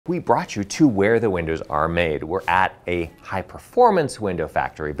We brought you to where the windows are made. We're at a high-performance window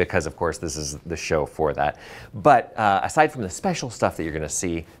factory because, of course, this is the show for that. But aside from the special stuff that you're going to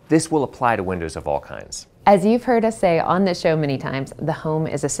see, this will apply to windows of all kinds. As you've heard us say on this show many times, the home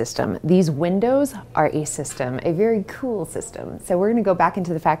is a system. These windows are a system, a very cool system. So we're going to go back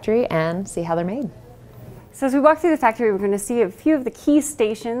into the factory and see how they're made. So as we walk through the factory, we're going to see a few of the key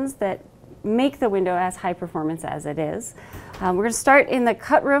stations that make the window as high performance as it is. We're going to start in the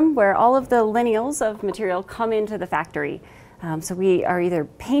cut room where all of the lineals of material come into the factory. So we are either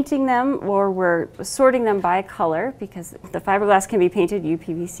painting them or we're sorting them by color because the fiberglass can be painted,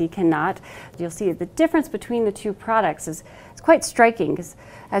 UPVC cannot. You'll see the difference between the two products is quite striking because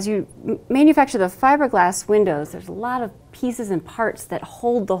as you manufacture the fiberglass windows, there's a lot of pieces and parts that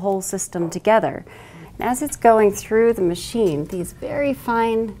hold the whole system together. And as it's going through the machine, these very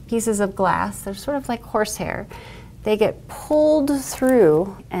fine pieces of glass, they're sort of like horsehair, they get pulled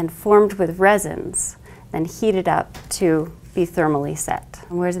through and formed with resins, then heated up to be thermally set.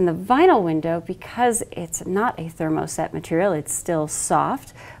 Whereas in the vinyl window, because it's not a thermoset material, it's still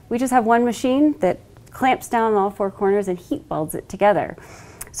soft, we just have one machine that clamps down on all four corners and heat welds it together.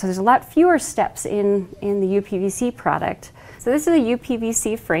 So there's a lot fewer steps in the UPVC product. So this is a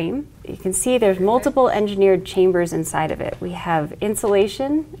UPVC frame. You can see there's multiple engineered chambers inside of it. We have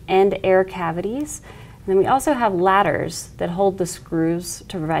insulation and air cavities. And then we also have ladders that hold the screws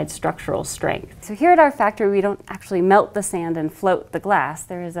to provide structural strength. So here at our factory, we don't actually melt the sand and float the glass.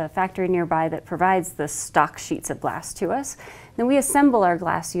 There is a factory nearby that provides the stock sheets of glass to us. Then we assemble our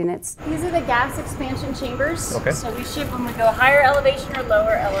glass units. These are the gas expansion chambers. Okay. So we ship when we go higher elevation or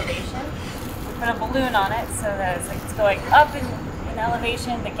lower elevation. We put a balloon on it so that it's going up in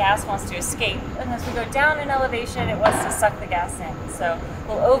elevation, the gas wants to escape. And as we go down in elevation, it wants to suck the gas in. So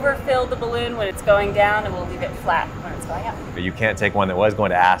we'll overfill the balloon when it's going down and we'll leave it flat when it's going up. But you can't take one that was going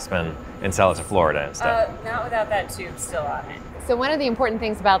to Aspen and sell it to Florida instead. Not without that tube still on it. So one of the important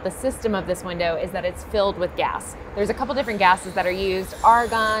things about the system of this window is that it's filled with gas. There's a couple different gases that are used,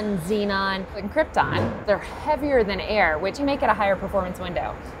 argon, xenon, and krypton. They're heavier than air, which make it a higher performance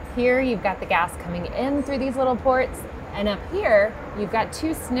window. Here you've got the gas coming in through these little ports, and up here you've got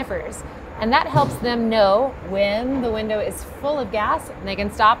two sniffers. And that helps them know when the window is full of gas, and they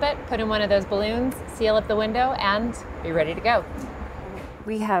can stop it, put in one of those balloons, seal up the window, and be ready to go.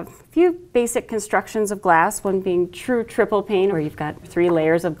 We have a few basic constructions of glass, one being true triple pane, where you've got 3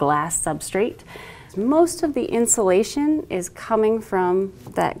 layers of glass substrate. Most of the insulation is coming from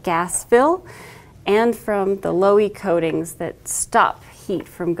that gas fill and from the LowE coatings that stop heat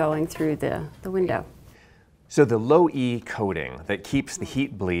from going through the window. So the LowE coating that keeps the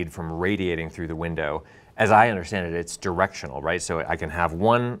heat bleed from radiating through the window, as I understand it, it's directional, right? So I can have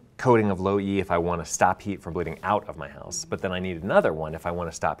one coating of LowE if I want to stop heat from bleeding out of my house, but then I need another one if I want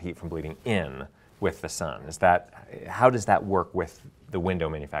to stop heat from bleeding in with the sun. How does that work with the window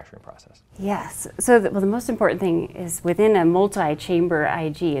manufacturing process? Yes. So the most important thing is within a multi-chamber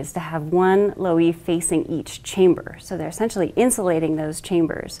IG is to have one LowE facing each chamber. So they're essentially insulating those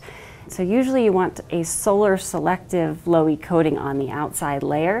chambers. So usually you want a solar selective LowE coating on the outside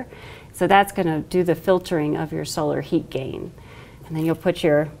layer. So that's going to do the filtering of your solar heat gain. And then you'll put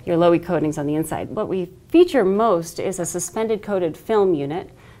your LowE coatings on the inside. What we feature most is a suspended coated film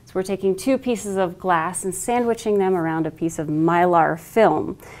unit. So we're taking 2 pieces of glass and sandwiching them around a piece of Mylar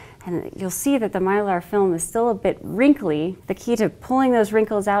film. And you'll see that the Mylar film is still a bit wrinkly. The key to pulling those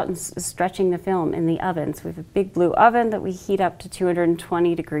wrinkles out is stretching the film in the oven. So we have a big blue oven that we heat up to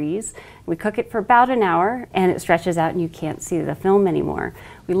 220 degrees. We cook it for about an hour and it stretches out and you can't see the film anymore.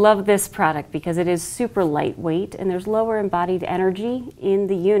 We love this product because it is super lightweight and there's lower embodied energy in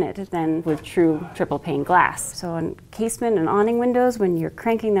the unit than with true triple pane glass. So on casement and awning windows, when you're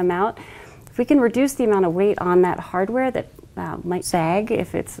cranking them out, if we can reduce the amount of weight on that hardware that might sag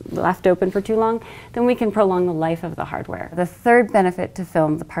if it's left open for too long, then we can prolong the life of the hardware. The third benefit to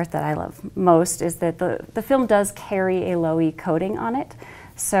film, the part that I love most, is that the film does carry a LowE coating on it.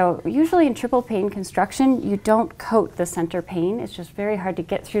 So usually in triple pane construction, you don't coat the center pane. It's just very hard to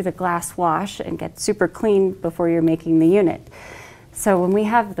get through the glass wash and get super clean before you're making the unit. So when we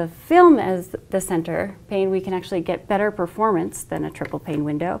have the film as the center pane, we can actually get better performance than a triple pane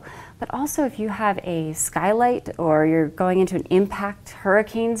window. But also if you have a skylight or you're going into an impact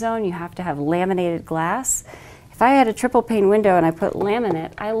hurricane zone, you have to have laminated glass. If If I had a triple pane window and I put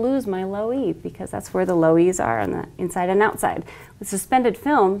laminate, I lose my LowE because that's where the LowEs are on the inside and outside. With suspended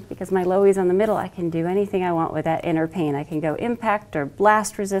film, because my LowE's on the middle, I can do anything I want with that inner pane. I can go impact or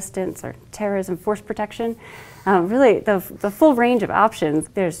blast resistance or terrorism force protection. Really, the full range of options.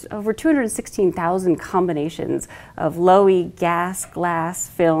 There's over 216,000 combinations of LowE, gas, glass,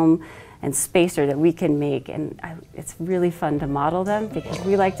 film, and spacer that we can make, and it's really fun to model them because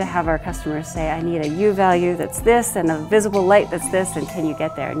we like to have our customers say, I need a U value that's this and a visible light that's this, and can you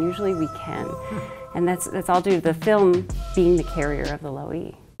get there? And usually we can. And that's all due to the film being the carrier of the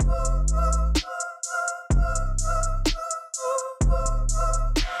LowE.